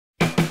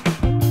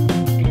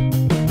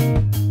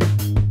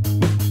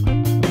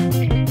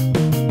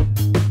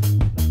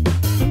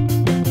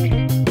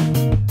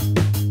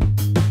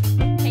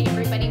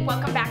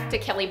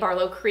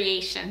Barlow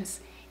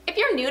Creations. If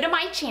you're new to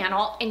my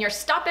channel and you're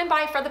stopping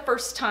by for the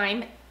first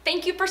time,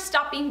 thank you for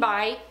stopping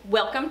by.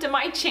 Welcome to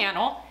my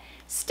channel.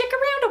 Stick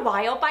around a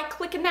while by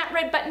clicking that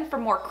red button for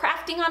more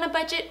crafting on a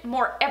budget,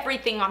 more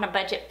everything on a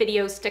budget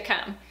videos to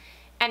come.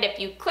 And if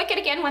you click it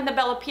again when the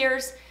bell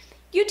appears,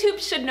 YouTube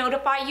should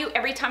notify you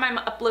every time I'm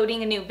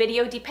uploading a new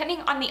video,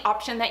 depending on the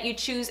option that you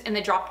choose in the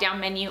drop-down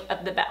menu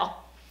of the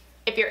bell.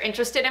 If you're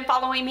interested in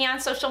following me on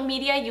social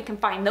media, you can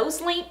find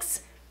those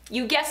links,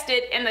 you guessed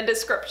it, in the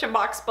description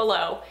box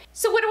below.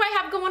 So what do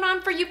I have going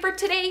on for you for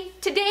today?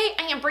 Today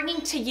I am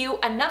bringing to you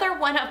another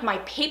one of my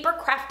paper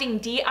crafting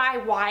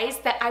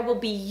DIYs that I will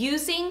be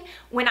using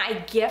when I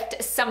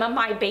gift some of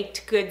my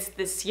baked goods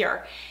this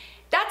year.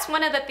 That's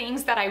one of the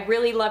things that I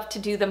really love to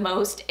do the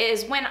most,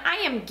 is when I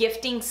am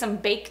gifting some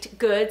baked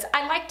goods,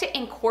 I like to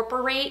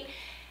incorporate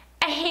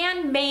a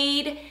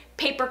handmade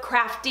paper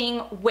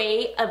crafting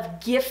way of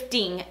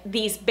gifting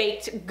these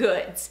baked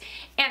goods.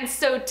 And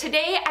so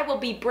today I will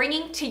be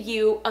bringing to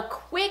you a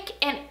quick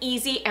and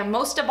easy, and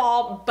most of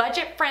all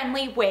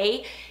budget-friendly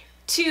way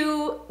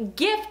to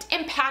gift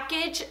and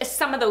package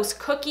some of those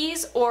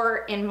cookies, or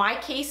in my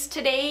case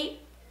today,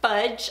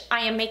 fudge. I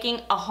am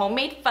making a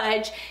homemade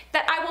fudge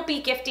that I will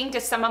be gifting to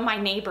some of my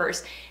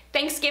neighbors.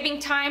 Thanksgiving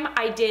time,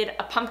 I did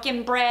a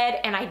pumpkin bread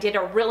and I did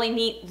a really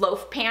neat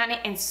loaf pan,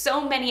 and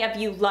so many of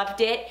you loved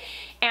it.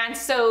 And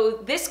so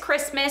this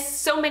Christmas,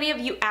 so many of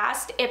you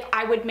asked if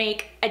I would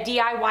make a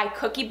DIY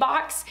cookie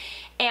box,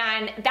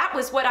 and that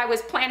was what I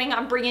was planning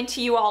on bringing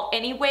to you all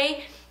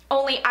anyway,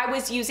 only I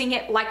was using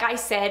it, like I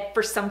said,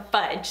 for some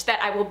fudge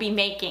that I will be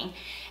making.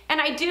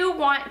 And I do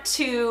want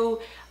to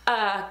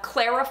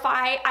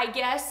clarify, I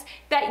guess,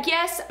 that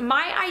yes,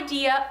 my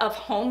idea of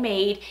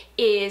homemade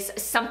is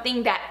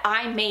something that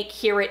I make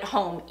here at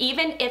home.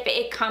 Even if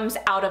it comes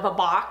out of a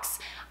box,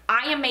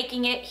 I am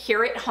making it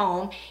here at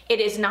home. It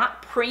is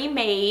not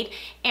pre-made.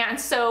 And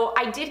so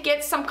I did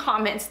get some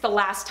comments the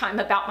last time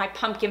about my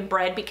pumpkin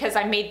bread, because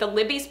I made the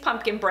Libby's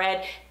pumpkin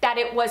bread, that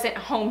it wasn't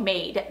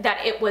homemade,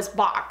 that it was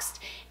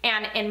boxed.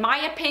 And in my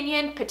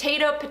opinion,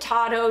 potato,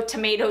 potato,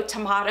 tomato,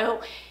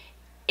 tomato,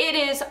 it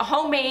is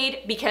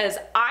homemade because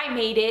I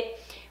made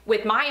it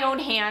with my own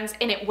hands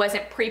and it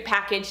wasn't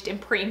pre-packaged and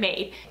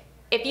pre-made.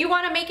 If you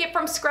want to make it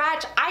from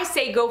scratch, I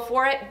say go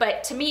for it,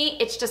 but to me,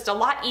 it's just a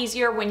lot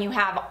easier when you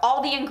have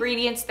all the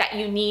ingredients that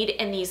you need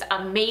in these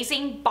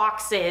amazing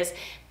boxes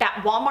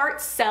that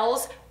Walmart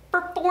sells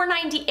for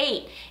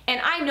 $4.98.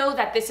 And I know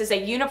that this is a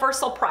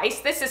universal price.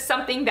 This is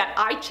something that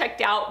I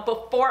checked out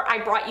before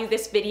I brought you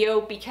this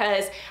video,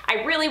 because I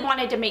really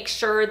wanted to make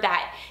sure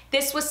that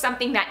this was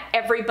something that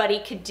everybody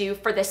could do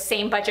for the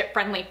same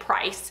budget-friendly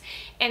price.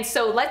 And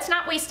so let's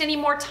not waste any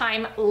more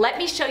time. Let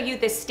me show you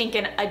this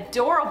stinking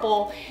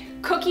adorable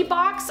cookie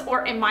box,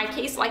 or in my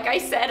case, like I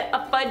said,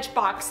 a fudge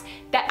box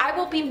that I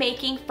will be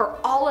making for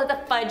all of the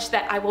fudge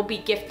that I will be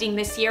gifting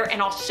this year.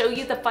 And I'll show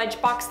you the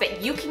fudge box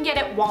that you can get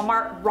at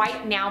Walmart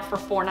right now for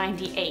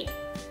 $4.98.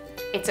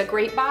 It's a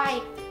great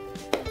buy.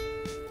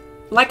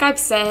 Like I've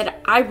said,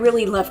 I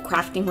really love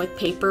crafting with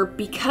paper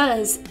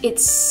because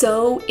it's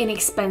so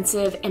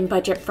inexpensive and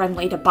budget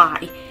friendly to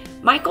buy.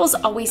 Michaels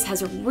always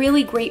has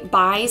really great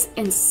buys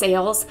and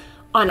sales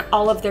on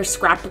all of their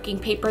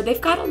scrapbooking paper.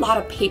 They've got a lot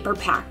of paper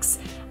packs.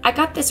 I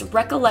got this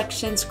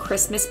Recollections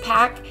Christmas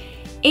pack,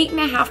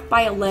 8.5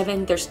 by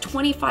 11. There's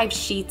 25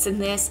 sheets in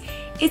this.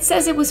 It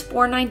says it was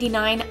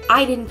 $4.99.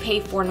 I didn't pay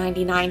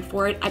 $4.99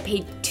 for it. I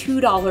paid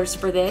 $2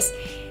 for this.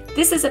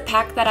 This is a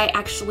pack that I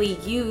actually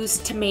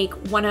used to make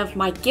one of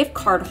my gift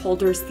card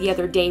holders the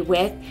other day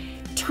with.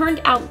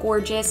 Turned out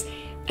gorgeous.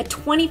 A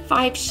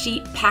 25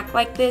 sheet pack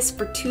like this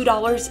for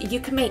 $2, you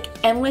can make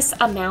endless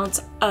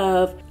amounts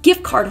of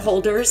gift card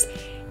holders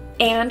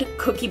and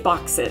cookie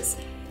boxes.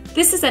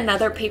 This is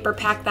another paper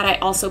pack that I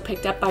also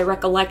picked up by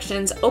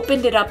Recollections.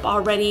 Opened it up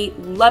already,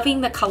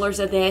 loving the colors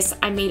of this.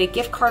 I made a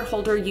gift card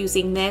holder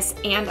using this,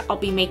 and I'll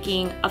be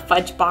making a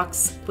fudge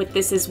box with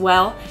this as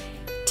well.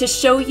 To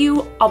show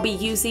you, I'll be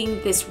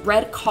using this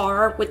red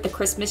car with the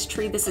Christmas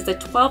tree. This is a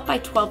 12 by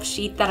 12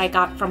 sheet that I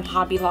got from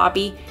Hobby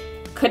Lobby.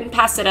 Couldn't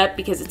pass it up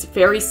because it's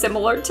very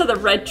similar to the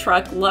red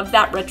truck. Love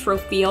that retro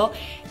feel.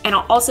 And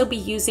I'll also be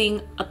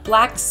using a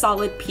black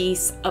solid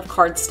piece of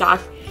cardstock,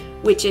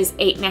 which is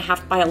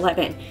 8.5 by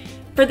 11.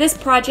 For this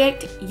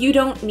project, you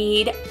don't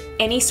need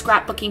any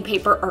scrapbooking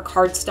paper or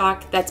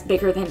cardstock that's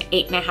bigger than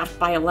 8.5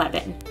 by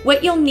 11.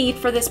 What you'll need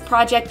for this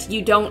project,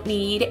 you don't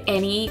need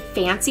any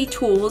fancy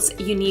tools.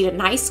 You need a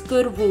nice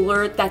good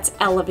ruler that's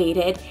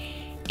elevated.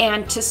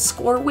 And to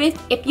score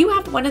with, if you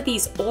have one of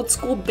these old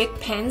school Bic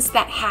pens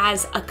that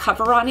has a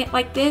cover on it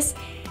like this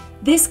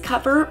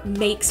cover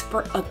makes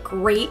for a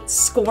great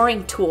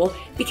scoring tool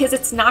because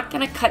it's not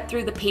gonna cut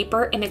through the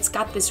paper, and it's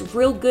got this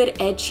real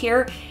good edge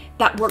here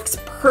that works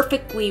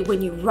perfectly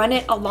when you run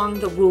it along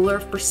the ruler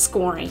for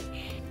scoring.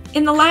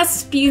 In the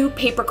last few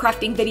paper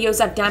crafting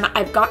videos I've done,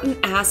 I've gotten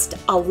asked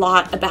a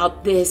lot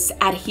about this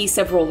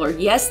adhesive roller.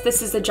 Yes,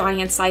 this is a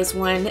giant size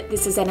one.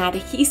 This is an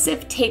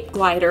adhesive tape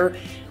glider,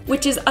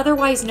 which is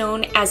otherwise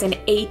known as an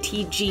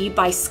ATG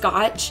by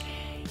Scotch.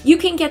 You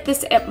can get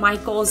this at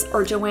Michael's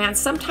or Joann's.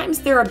 Sometimes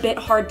they're a bit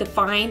hard to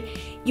find.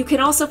 You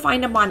can also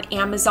find them on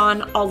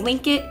Amazon. I'll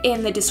link it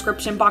in the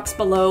description box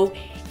below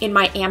in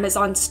my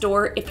Amazon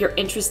store if you're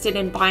interested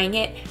in buying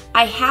it.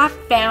 I have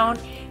found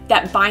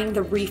that buying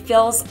the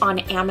refills on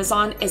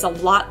Amazon is a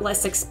lot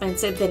less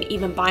expensive than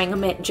even buying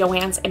them at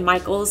Joann's and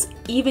Michael's,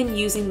 even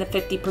using the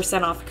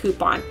 50% off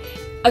coupon.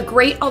 A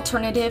great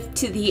alternative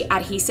to the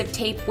adhesive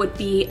tape would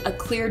be a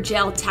clear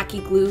gel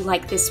tacky glue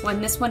like this one.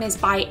 This one is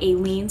by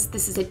Aleene's.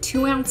 This is a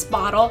 2-ounce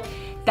bottle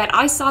that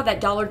I saw that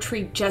Dollar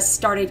Tree just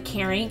started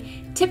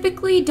carrying.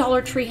 Typically,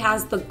 Dollar Tree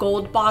has the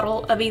gold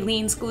bottle of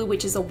Aleene's glue,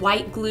 which is a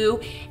white glue,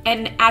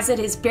 and as it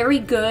is very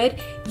good,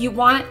 you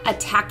want a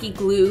tacky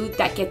glue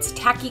that gets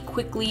tacky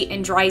quickly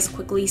and dries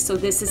quickly, so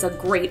this is a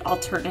great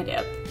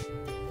alternative.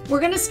 We're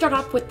going to start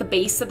off with the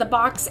base of the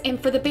box, and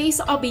for the base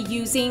I'll be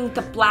using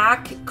the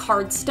black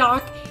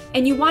cardstock,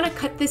 and you want to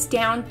cut this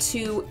down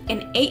to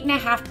an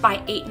 8.5 by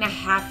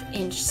 8.5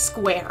 inch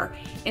square.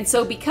 And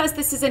so because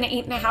this is an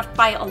 8.5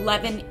 by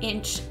 11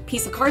 inch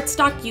piece of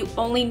cardstock, you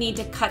only need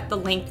to cut the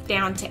length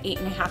down to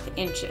 8.5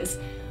 inches.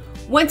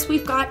 Once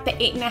we've got the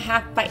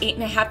 8.5 by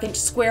 8.5 inch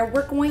square,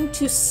 we're going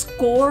to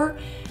score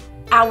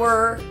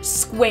our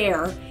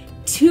square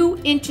 2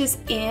 inches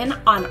in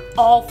on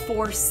all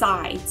 4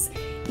 sides.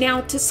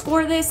 Now to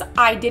score this,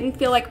 I didn't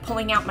feel like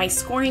pulling out my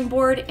scoring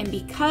board, and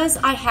because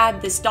I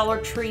had this Dollar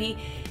Tree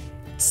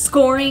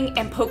scoring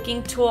and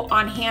poking tool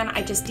on hand,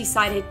 I just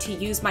decided to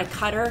use my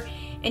cutter.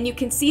 And you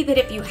can see that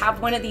if you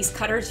have one of these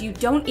cutters, you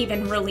don't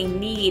even really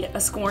need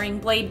a scoring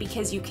blade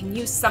because you can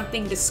use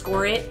something to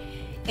score it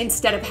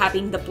instead of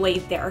having the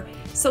blade there.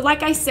 So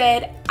like I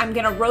said, I'm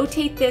gonna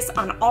rotate this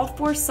on all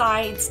 4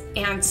 sides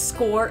and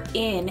score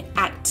in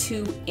at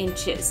 2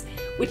 inches,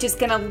 which is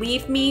gonna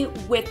leave me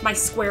with my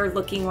square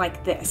looking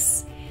like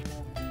this.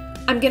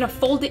 I'm gonna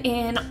fold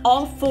in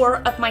all 4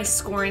 of my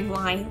scoring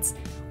lines.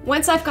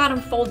 Once I've got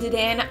them folded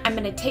in, I'm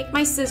gonna take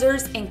my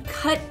scissors and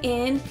cut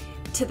in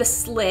to the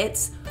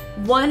slits,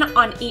 1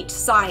 on each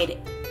side.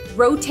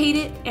 Rotate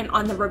it, and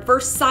on the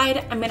reverse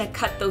side, I'm gonna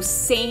cut those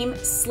same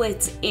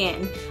slits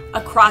in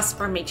across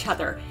from each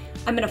other.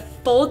 I'm gonna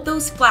fold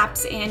those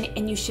flaps in,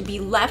 and you should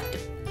be left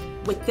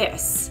with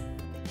this.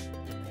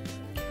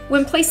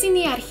 When placing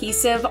the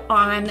adhesive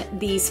on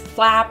these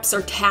flaps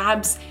or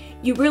tabs,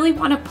 you really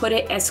wanna put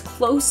it as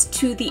close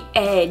to the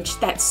edge,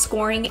 that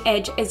scoring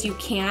edge, as you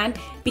can,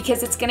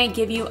 because it's gonna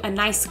give you a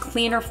nice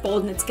cleaner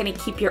fold and it's gonna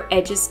keep your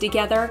edges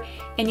together.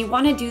 And you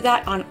wanna do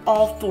that on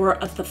all 4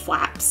 of the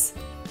flaps.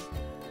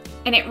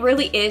 And it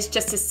really is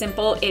just as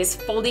simple as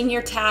folding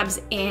your tabs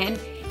in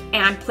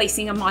and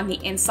placing them on the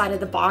inside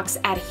of the box,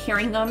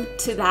 adhering them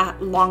to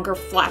that longer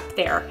flap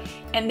there.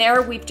 And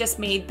there we've just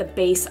made the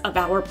base of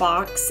our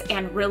box,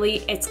 and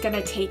really it's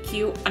gonna take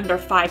you under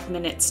 5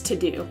 minutes to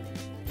do.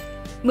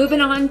 Moving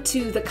on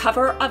to the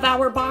cover of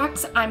our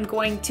box, I'm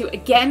going to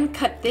again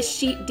cut this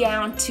sheet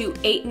down to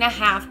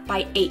 8.5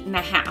 by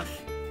 8.5.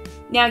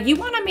 Now you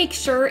want to make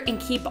sure and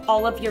keep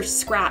all of your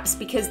scraps,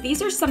 because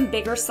these are some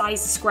bigger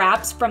size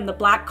scraps from the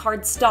black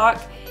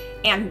cardstock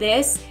and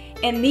this,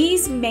 and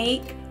these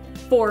make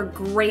for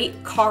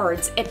great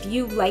cards. If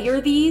you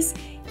layer these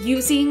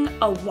using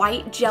a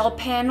white gel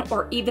pen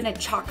or even a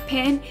chalk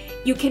pen,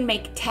 you can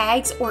make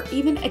tags or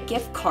even a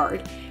gift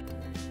card.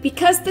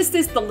 Because this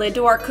is the lid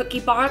to our cookie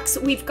box,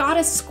 we've got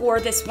to score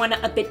this one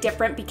a bit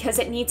different because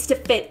it needs to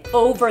fit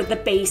over the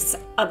base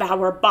of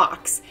our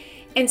box.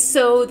 And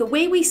so the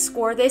way we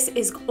score this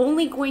is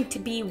only going to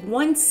be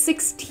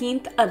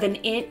 1/16 of an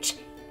inch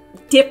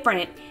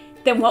different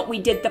than what we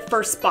did the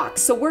first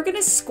box. So we're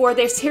gonna score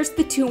this. Here's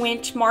the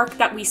 2-inch mark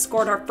that we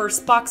scored our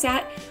first box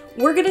at.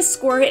 We're gonna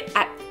score it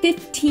at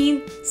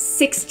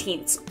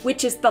 15/16,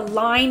 which is the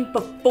line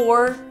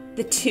before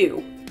the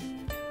 2.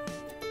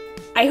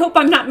 I hope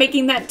I'm not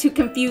making that too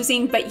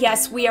confusing, but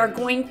yes, we are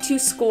going to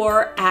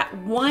score at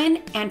 1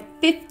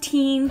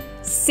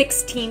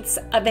 15/16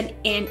 of an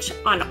inch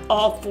on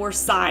all 4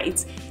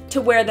 sides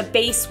to where the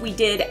base we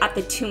did at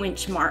the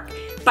 2-inch mark.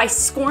 By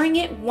scoring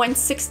it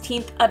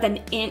 1/16 of an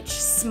inch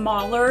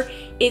smaller,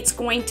 it's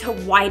going to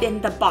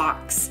widen the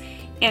box.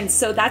 And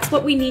so that's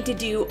what we need to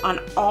do on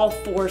all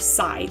 4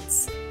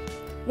 sides.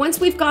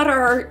 Once we've got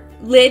our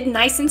lid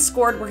nice and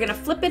scored, we're gonna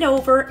flip it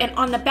over, and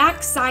on the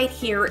back side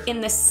here in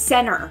the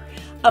center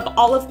of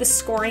all of the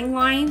scoring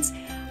lines,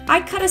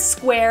 I cut a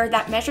square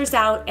that measures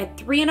out at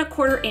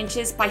 3¼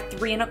 inches by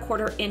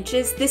 3¼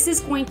 inches. This is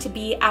going to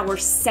be our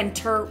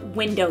center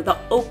window, the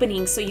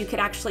opening, so you could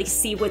actually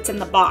see what's in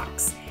the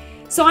box.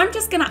 So I'm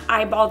just gonna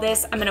eyeball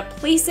this. I'm gonna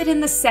place it in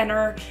the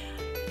center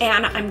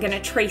and I'm gonna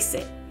trace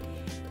it.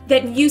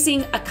 Then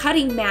using a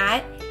cutting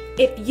mat,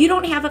 if you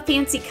don't have a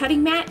fancy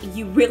cutting mat,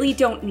 you really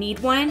don't need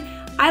one.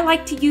 I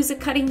like to use a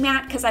cutting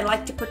mat because I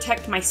like to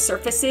protect my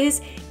surfaces.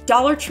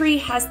 Dollar Tree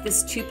has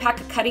this 2-pack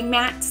of cutting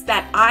mats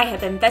that I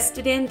have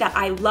invested in that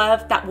I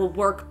love, that will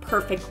work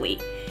perfectly.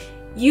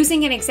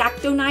 Using an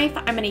X-Acto knife,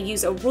 I'm going to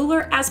use a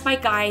ruler as my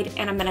guide,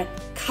 and I'm going to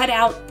cut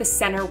out the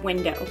center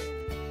window.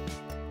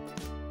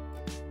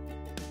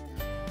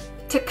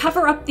 To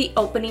cover up the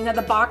opening of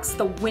the box,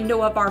 the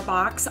window of our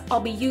box, I'll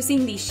be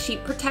using these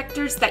sheet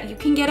protectors that you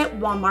can get at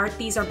Walmart.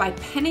 These are by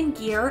Pen &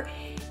 Gear,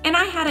 and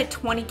I had a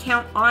 20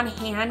 count on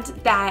hand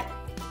that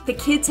the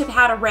kids have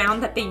had around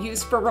that they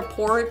use for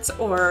reports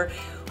or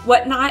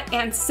whatnot,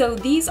 and so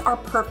these are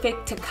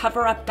perfect to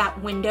cover up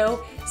that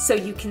window so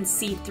you can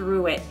see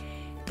through it.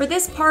 For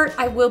this part,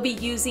 I will be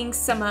using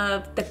some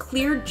of the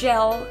clear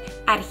gel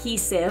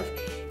adhesive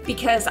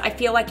because I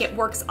feel like it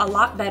works a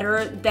lot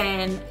better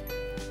than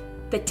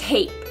the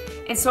tape.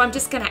 And so I'm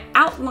just gonna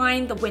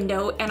outline the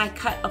window, and I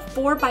cut a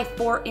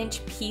 4x4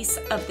 inch piece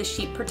of the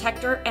sheet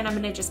protector, and I'm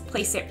gonna just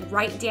place it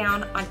right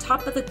down on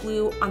top of the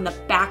glue on the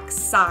back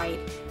side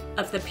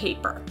of the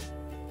paper.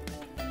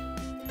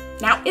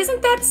 Now,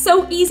 isn't that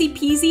so easy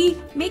peasy?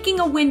 Making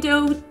a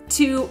window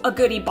to a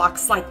goodie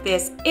box like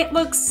this. It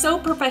looks so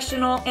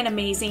professional and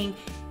amazing.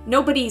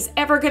 Nobody's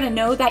ever gonna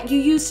know that you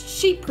used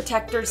sheet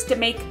protectors to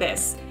make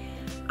this.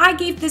 I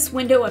gave this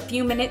window a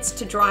few minutes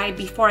to dry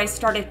before I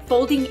started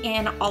folding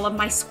in all of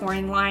my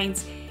scoring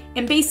lines.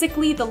 And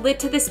basically the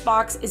lid to this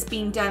box is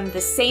being done the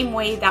same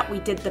way that we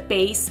did the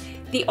base.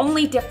 The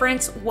only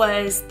difference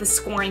was the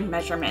scoring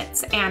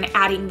measurements and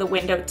adding the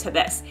window to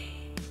this.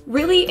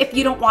 Really, if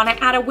you don't want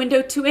to add a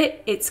window to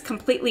it, it's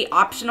completely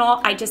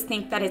optional. I just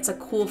think that it's a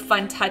cool,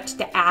 fun touch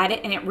to add,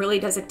 and it really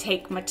doesn't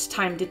take much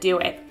time to do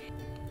it.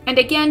 And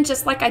again,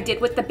 just like I did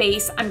with the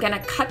base, I'm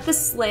gonna cut the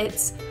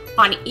slits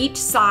on each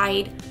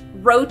side,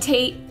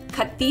 rotate,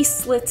 cut these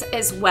slits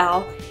as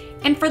well.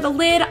 And for the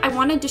lid, I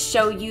wanted to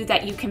show you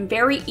that you can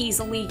very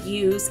easily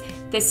use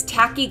this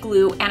tacky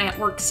glue and it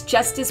works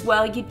just as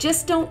well. You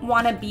just don't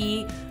want to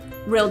be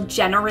real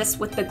generous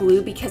with the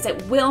glue because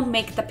it will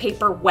make the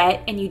paper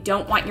wet and you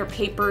don't want your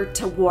paper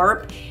to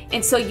warp.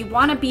 And so you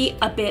want to be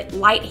a bit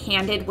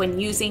light-handed when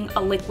using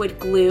a liquid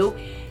glue.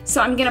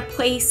 So I'm going to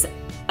place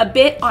a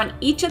bit on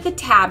each of the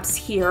tabs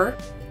here.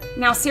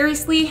 Now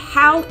seriously,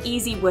 how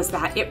easy was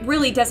that? It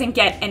really doesn't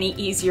get any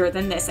easier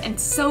than this, and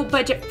so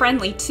budget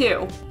friendly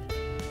too.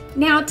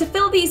 Now to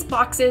fill these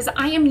boxes,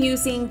 I am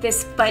using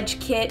this fudge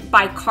kit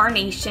by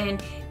Carnation.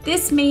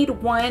 This made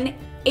one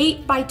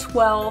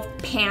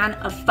 8x12 pan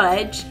of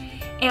fudge,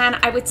 and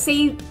I would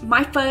say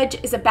my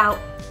fudge is about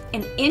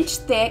an inch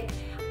thick.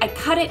 I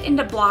cut it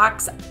into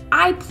blocks.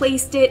 I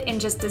placed it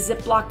in just a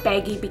Ziploc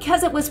baggie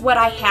because it was what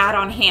I had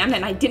on hand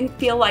and I didn't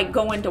feel like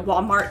going to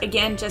Walmart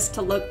again just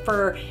to look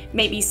for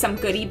maybe some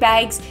goodie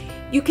bags.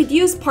 You could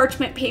use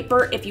parchment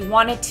paper if you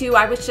wanted to.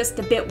 I was just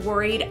a bit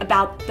worried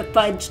about the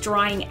fudge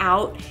drying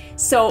out,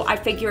 so I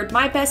figured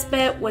my best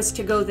bet was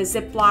to go the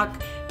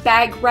Ziploc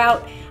bag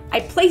route. I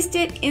placed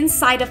it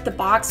inside of the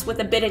box with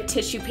a bit of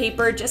tissue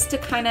paper just to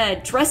kind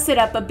of dress it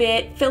up a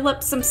bit, fill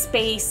up some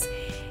space.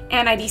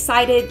 And I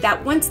decided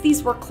that once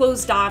these were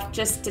closed off,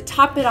 just to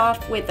top it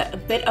off with a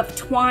bit of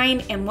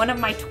twine and one of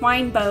my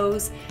twine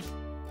bows.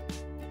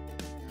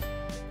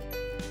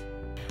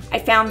 I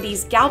found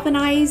these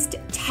galvanized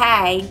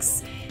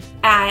tags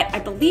at, I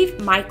believe,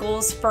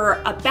 Michael's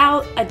for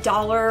about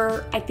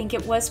 $1, I think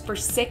it was, for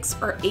 6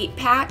 or 8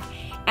 pack.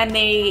 And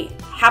they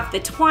have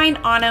the twine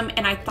on them,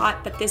 and I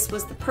thought that this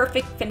was the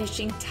perfect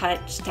finishing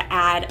touch to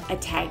add a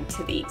tag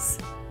to these.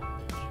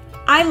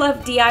 I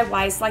love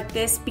DIYs like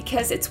this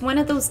because it's one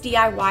of those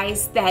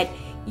DIYs that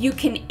you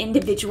can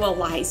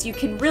individualize. You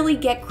can really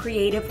get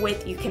creative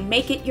with, you can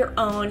make it your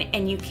own,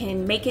 and you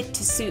can make it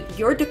to suit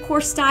your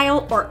decor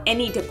style or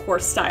any decor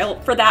style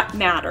for that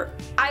matter.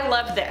 I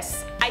love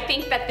this. I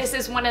think that this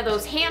is one of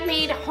those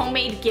handmade,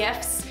 homemade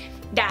gifts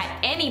that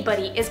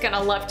anybody is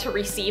gonna love to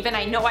receive, and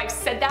I know I've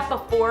said that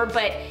before,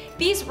 but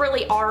these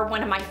really are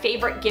one of my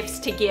favorite gifts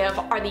to give,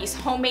 are these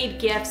homemade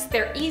gifts.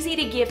 They're easy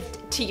to give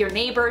to your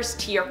neighbors,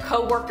 to your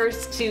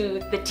co-workers,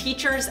 to the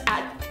teachers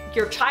at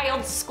your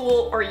child's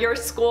school or your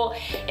school.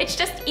 It's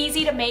just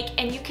easy to make,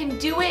 and you can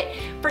do it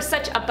for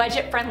such a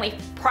budget-friendly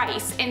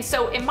price. And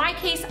so in my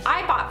case,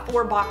 I bought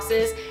 4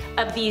 boxes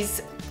of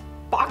these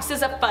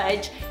boxes of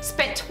fudge,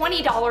 spent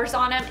 $20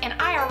 on them, and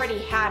I already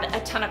had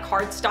a ton of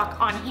cardstock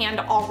on hand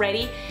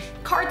already.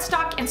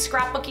 Cardstock and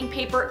scrapbooking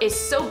paper is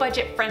so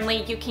budget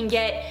friendly. You can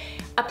get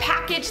a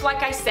package,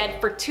 like I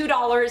said, for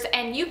 $2,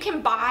 and you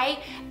can buy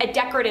a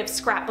decorative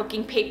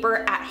scrapbooking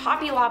paper at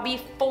Hobby Lobby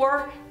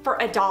for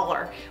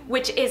 $1,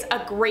 which is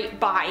a great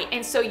buy.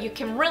 And so you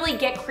can really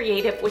get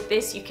creative with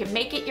this. You can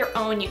make it your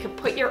own, you can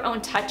put your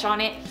own touch on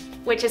it,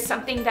 which is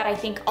something that I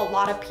think a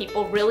lot of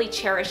people really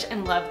cherish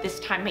and love this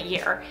time of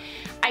year.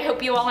 I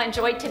hope you all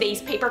enjoyed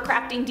today's paper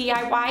crafting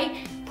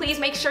DIY. Please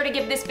make sure to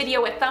give this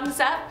video a thumbs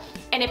up.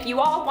 And if you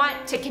all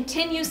want to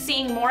continue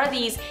seeing more of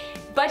these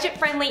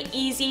budget-friendly,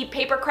 easy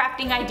paper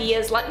crafting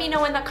ideas, let me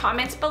know in the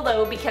comments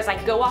below because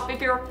I go off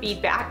of your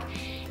feedback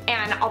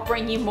and I'll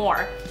bring you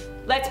more.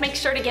 Let's make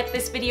sure to get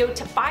this video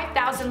to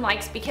 5,000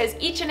 likes because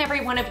each and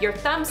every one of your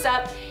thumbs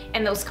up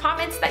and those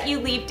comments that you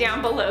leave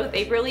down below,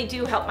 they really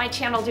do help my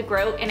channel to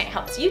grow, and it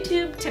helps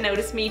YouTube to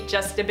notice me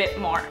just a bit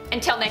more.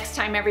 Until next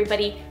time,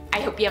 everybody, I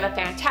hope you have a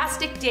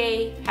fantastic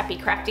day, happy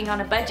crafting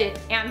on a budget,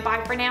 and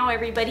bye for now,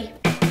 everybody.